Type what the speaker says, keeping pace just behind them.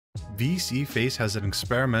Vseeface has an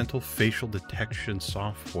experimental facial detection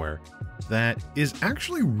software that is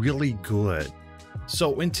actually really good.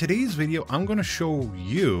 So in today's video, I'm going to show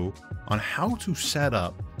you on how to set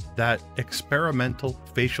up that experimental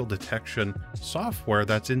facial detection software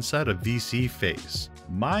that's inside of Vseeface.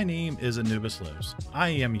 My name is Anubis Lives. I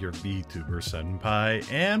am your VTuber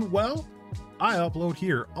senpai, and well, I upload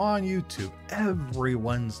here on YouTube every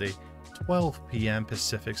Wednesday, 12 p.m.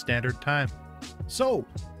 Pacific Standard Time. So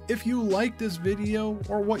if you like this video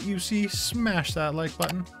or what you see, smash that like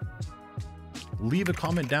button. Leave a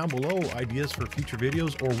comment down below, ideas for future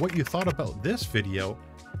videos or what you thought about this video.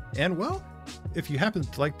 And well, if you happen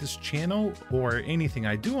to like this channel or anything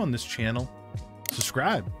I do on this channel,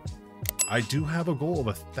 subscribe. I do have a goal of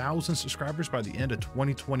 1,000 subscribers by the end of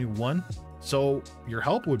 2021. So your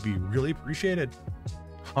help would be really appreciated.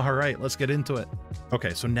 All right, let's get into it.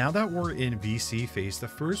 Okay, so now that we're in Vseeface, the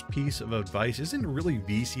first piece of advice isn't really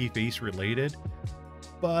Vseeface related,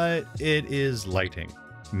 but it is lighting.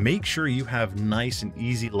 Make sure you have nice and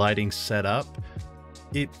easy lighting set up.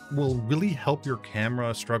 It will really help your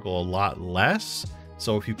camera struggle a lot less.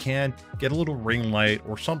 So if you can, get a little ring light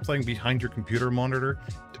or something behind your computer monitor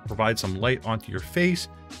to provide some light onto your face,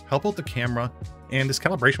 help out the camera, and this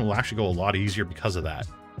calibration will actually go a lot easier because of that.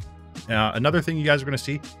 Another thing you guys are going to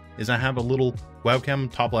see is I have a little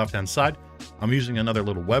webcam top left hand side. I'm using another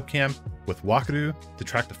little webcam with Wakaru to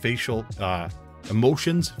track the facial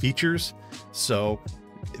emotions features. So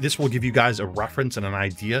this will give you guys a reference and an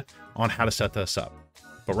idea on how to set this up.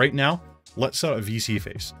 But right now, let's set up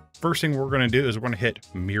Vseeface. First thing we're going to do is we're going to hit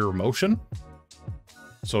mirror motion.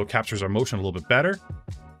 So it captures our motion a little bit better.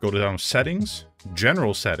 Go down to settings,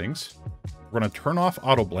 general settings. We're going to turn off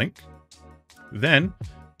auto blink. Then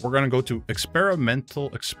we're going to go to experimental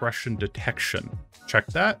expression detection. Check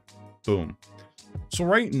that. Boom. So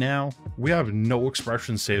right now we have no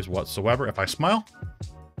expression saves whatsoever. If I smile,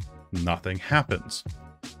 nothing happens.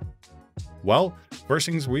 Well, first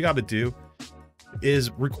things we got to do is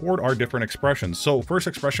record our different expressions. So first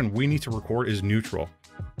expression we need to record is neutral.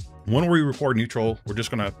 When we record neutral, we're just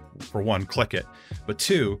going to, for one, click it. But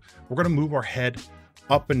two, we're going to move our head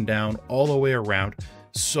up and down all the way around.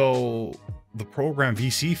 So the program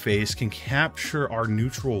Vseeface can capture our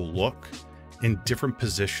neutral look in different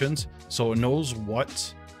positions. So it knows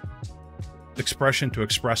what expression to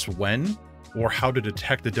express when, or how to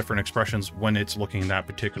detect the different expressions when it's looking that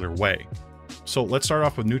particular way. So let's start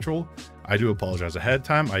off with neutral. I do apologize ahead of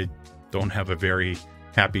time. I don't have a very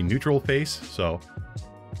happy neutral face. So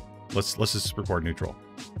let's just record neutral.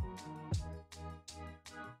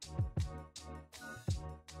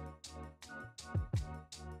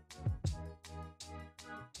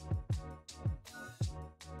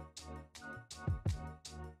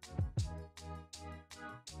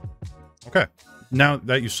 Okay, now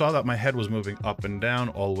that you saw that my head was moving up and down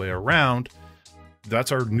all the way around,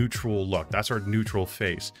 that's our neutral look. That's our neutral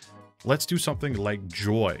face. Let's do something like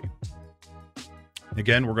joy.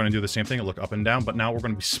 Again, we're going to do the same thing, look up and down, but now we're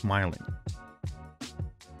going to be smiling.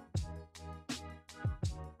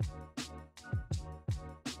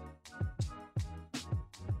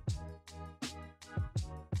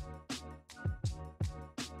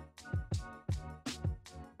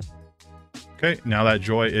 Okay, now that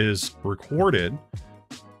joy is recorded,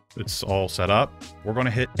 it's all set up. We're going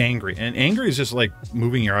to hit angry, and angry is just like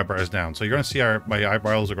moving your eyebrows down. So you're going to see my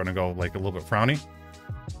eyebrows are going to go like a little bit frowny.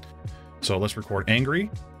 So let's record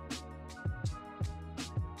angry.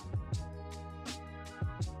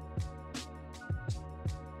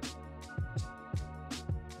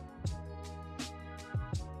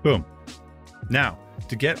 Boom. Now,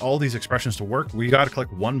 to get all these expressions to work, we got to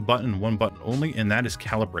click one button only, and that is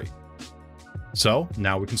calibrate. So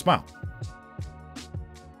now we can smile.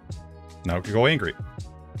 Now we can go angry.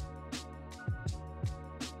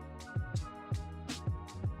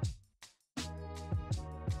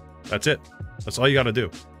 That's it. That's all you got to do.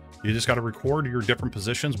 You just got to record your different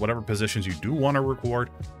positions, whatever positions you do want to record,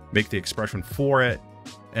 make the expression for it,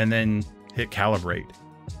 and then hit calibrate.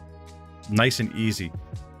 Nice and easy.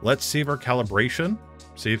 Let's save our calibration.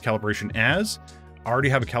 Save calibration as. I already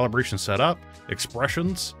have a calibration set up.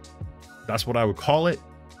 Expressions. That's what I would call it.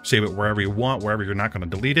 Save it wherever you want, wherever you're not going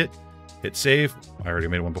to delete it. Hit save. I already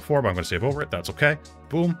made one before, but I'm going to save over it. That's okay.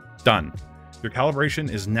 Boom. Done. Your calibration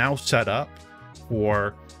is now set up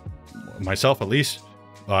for myself, at least,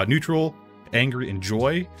 neutral, angry, and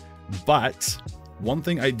joy. But one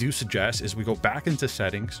thing I do suggest is we go back into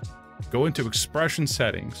settings, go into expression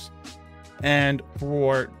settings, and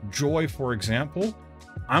for joy, for example,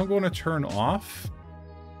 I'm going to turn off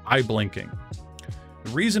eye blinking.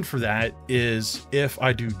 The reason for that is if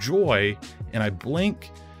I do joy and I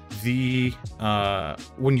blink, the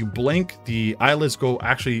when you blink, the eyelids go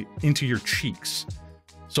actually into your cheeks.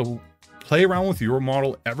 So play around with your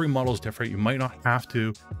model. Every model is different. You might not have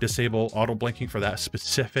to disable auto blinking for that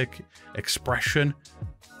specific expression,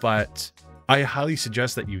 but I highly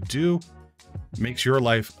suggest that you do. Makes your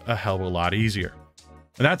life a hell of a lot easier.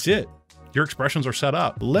 And that's it. Your expressions are set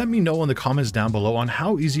up. Let me know in the comments down below on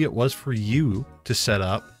how easy it was for you to set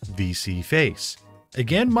up Vseeface.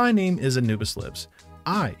 Again, my name is Anubis Lives.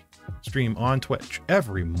 I stream on Twitch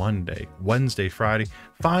every Monday, Wednesday, Friday,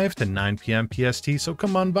 5 to 9 p.m. PST. So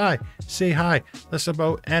come on by, say hi, let's talk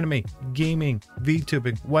about anime, gaming,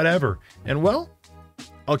 VTubing, whatever. And well,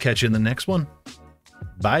 I'll catch you in the next one.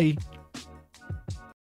 Bye.